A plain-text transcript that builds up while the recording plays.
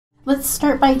Let's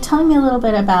start by telling me a little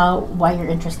bit about why you're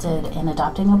interested in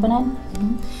adopting OpenEd.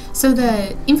 So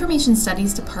the Information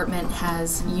Studies Department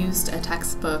has used a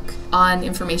textbook on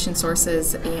information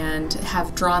sources and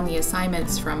have drawn the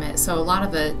assignments from it. So a lot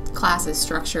of the class is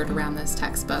structured around this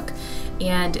textbook.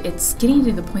 And it's getting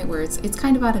to the point where it's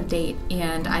kind of out of date,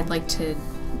 and I'd like to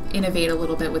innovate a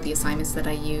little bit with the assignments that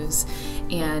I use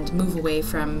and move away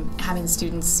from having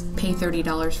students pay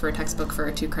 $30 for a textbook for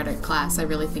a 2-credit class. I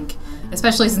really think,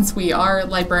 especially since we are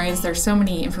librarians, there's so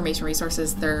many information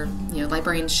resources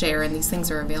librarians share, and these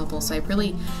things are available. So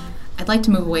I'd like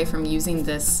to move away from using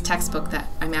this textbook that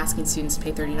I'm asking students to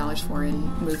pay $30 for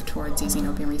and move towards using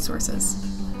open resources.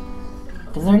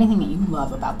 Is there anything that you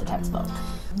love about the textbook?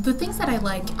 The things that I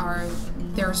like are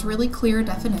there's really clear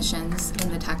definitions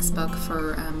in the textbook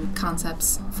for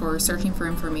concepts for searching for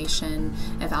information,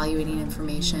 evaluating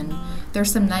information.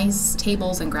 There's some nice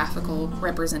tables and graphical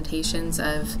representations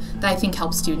that I think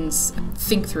help students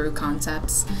think through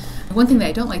concepts. One thing that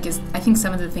I don't like is I think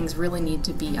some of the things really need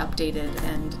to be updated,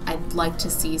 and I'd like to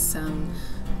see some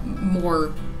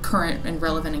more current and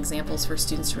relevant examples for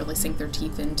students to really sink their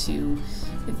teeth into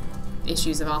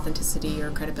issues of authenticity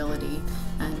or credibility,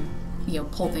 and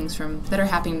pull things that are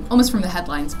happening almost from the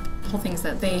headlines, pull things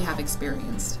that they have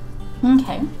experienced.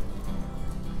 Okay.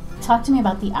 Talk to me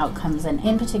about the outcomes, and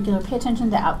in particular, pay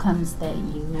attention to outcomes that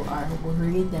you are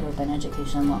worried that open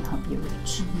education won't help you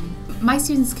reach. My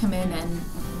students come in, and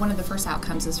one of the first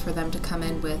outcomes is for them to come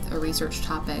in with a research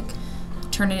topic,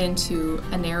 turn it into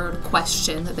a narrowed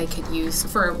question that they could use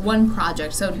for one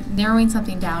project, so narrowing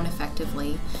something down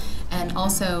effectively, and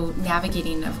also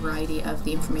navigating a variety of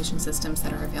the information systems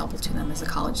that are available to them as a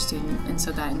college student. And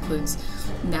so that includes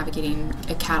navigating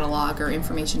a catalog or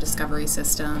information discovery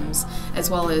systems, as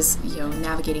well as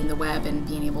navigating the web and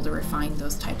being able to refine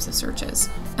those types of searches.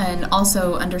 And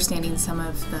also understanding some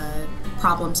of the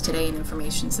problems today in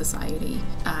information society.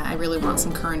 I really want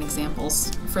some current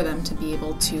examples for them to be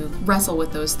able to wrestle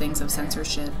with those things of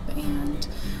censorship and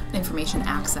information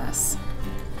access.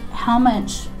 How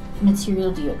much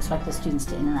material do you expect the students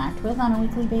to interact with on a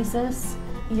weekly basis?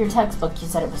 Your textbook, you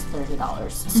said it was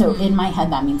 $30. So in my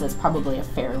head, that means it's probably a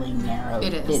fairly narrow.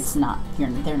 It is. It's not.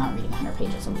 They're not reading 100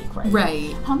 pages a week, right?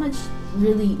 Right. How much,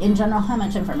 really, in general, how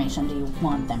much information do you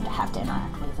want them to have to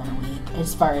interact with in a week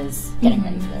as far as getting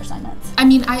ready for their assignments? I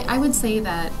mean, I would say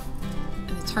that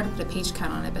it's hard to put a page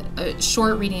count on it, but a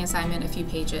short reading assignment, a few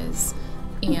pages,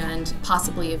 and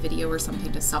possibly a video or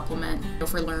something to supplement.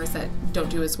 For learners that don't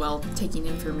do as well taking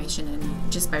information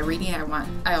and just by reading,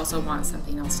 I also want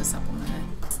something else to supplement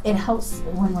it. It helps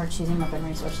when we're choosing open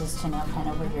resources to know kind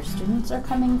of where your students are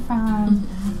coming from.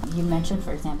 You mentioned,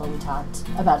 for example, we talked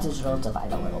about digital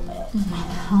divide a little bit.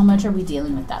 How much are we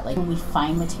dealing with that? Like, when we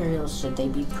find materials, should they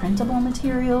be printable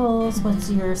materials? What's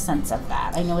your sense of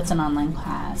that? I know it's an online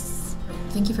class.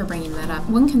 Thank you for bringing that up.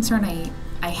 One concern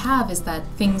I have is that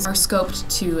things are scoped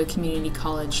to a community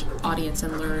college audience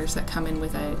and learners that come in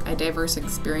with a diverse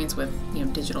experience with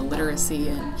digital literacy.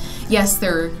 And yes,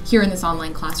 they're here in this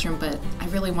online classroom, but I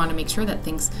really want to make sure that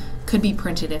things could be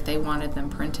printed if they wanted them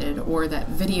printed, or that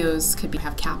videos could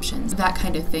have captions, that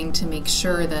kind of thing, to make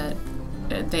sure that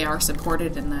they are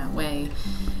supported in that way.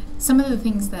 Some of the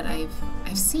things that I've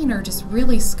seen are just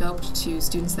really scoped to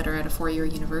students that are at a 4-year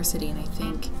university, and I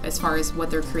think as far as what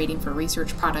they're creating for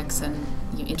research products and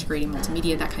integrating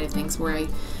multimedia, that kind of things, where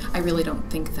I really don't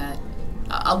think that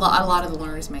a lot of the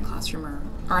learners in my classroom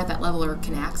are at that level or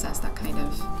can access that kind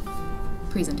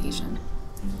of presentation.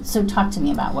 So talk to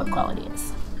me about what quality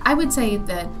is. I would say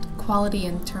that quality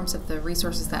in terms of the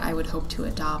resources that I would hope to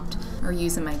adopt or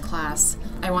use in my class,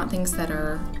 I want things that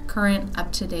are current,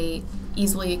 up-to-date,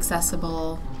 easily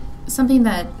accessible, something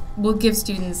that will give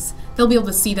students, they'll be able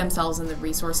to see themselves in the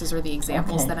resources or the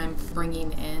examples that I'm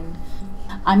bringing in.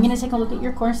 I'm going to take a look at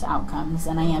your course outcomes,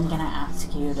 and I am going to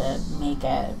ask you to make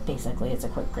it's a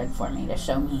quick grid for me to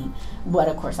show me what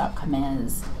a course outcome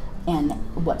is and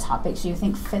what topics you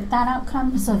think fit that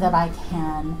outcome, so that I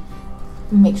can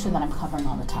make sure that I'm covering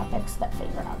all the topics that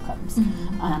favor outcomes.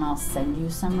 And I'll send you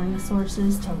some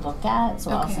resources to look at.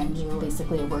 So I'll send you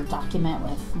basically a Word document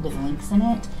with links in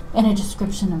it and a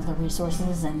description of the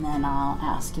resources, and then I'll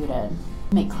ask you to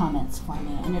make comments for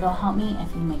me. And it'll help me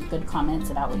if you make good comments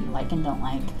about what you like and don't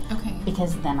like,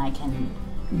 because then I can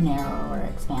narrow or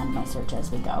expand my search as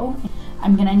we go.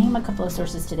 I'm going to name a couple of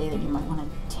sources today that you might want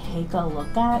to take a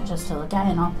look at,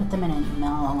 and I'll put them in an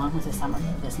email along with a summary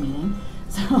of this meeting,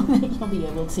 so that you'll be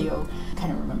able to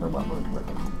kind of remember what we're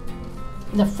working on.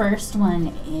 The first one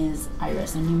is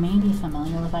IRIS, and you may be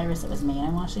familiar with IRIS. It was made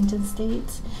in Washington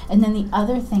State. And then the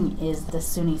other thing is the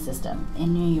SUNY system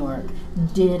in New York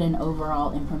did an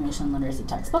overall information literacy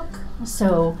textbook.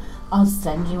 So I'll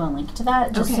send you a link to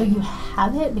that just so you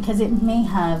have it, because it may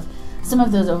have some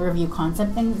of those overview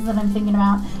concept things that I'm thinking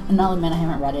about. And I'll admit I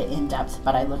haven't read it in depth,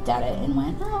 but I looked at it and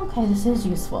went, oh, okay, this is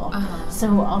useful.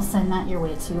 So I'll send that your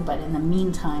way too, but in the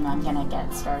meantime, I'm going to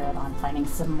get started on finding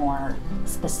some more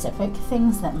specific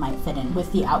things that might fit in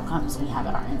with the outcomes we have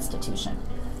at our institution.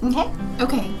 Okay?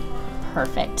 Okay.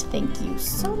 Perfect. Thank you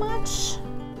so much.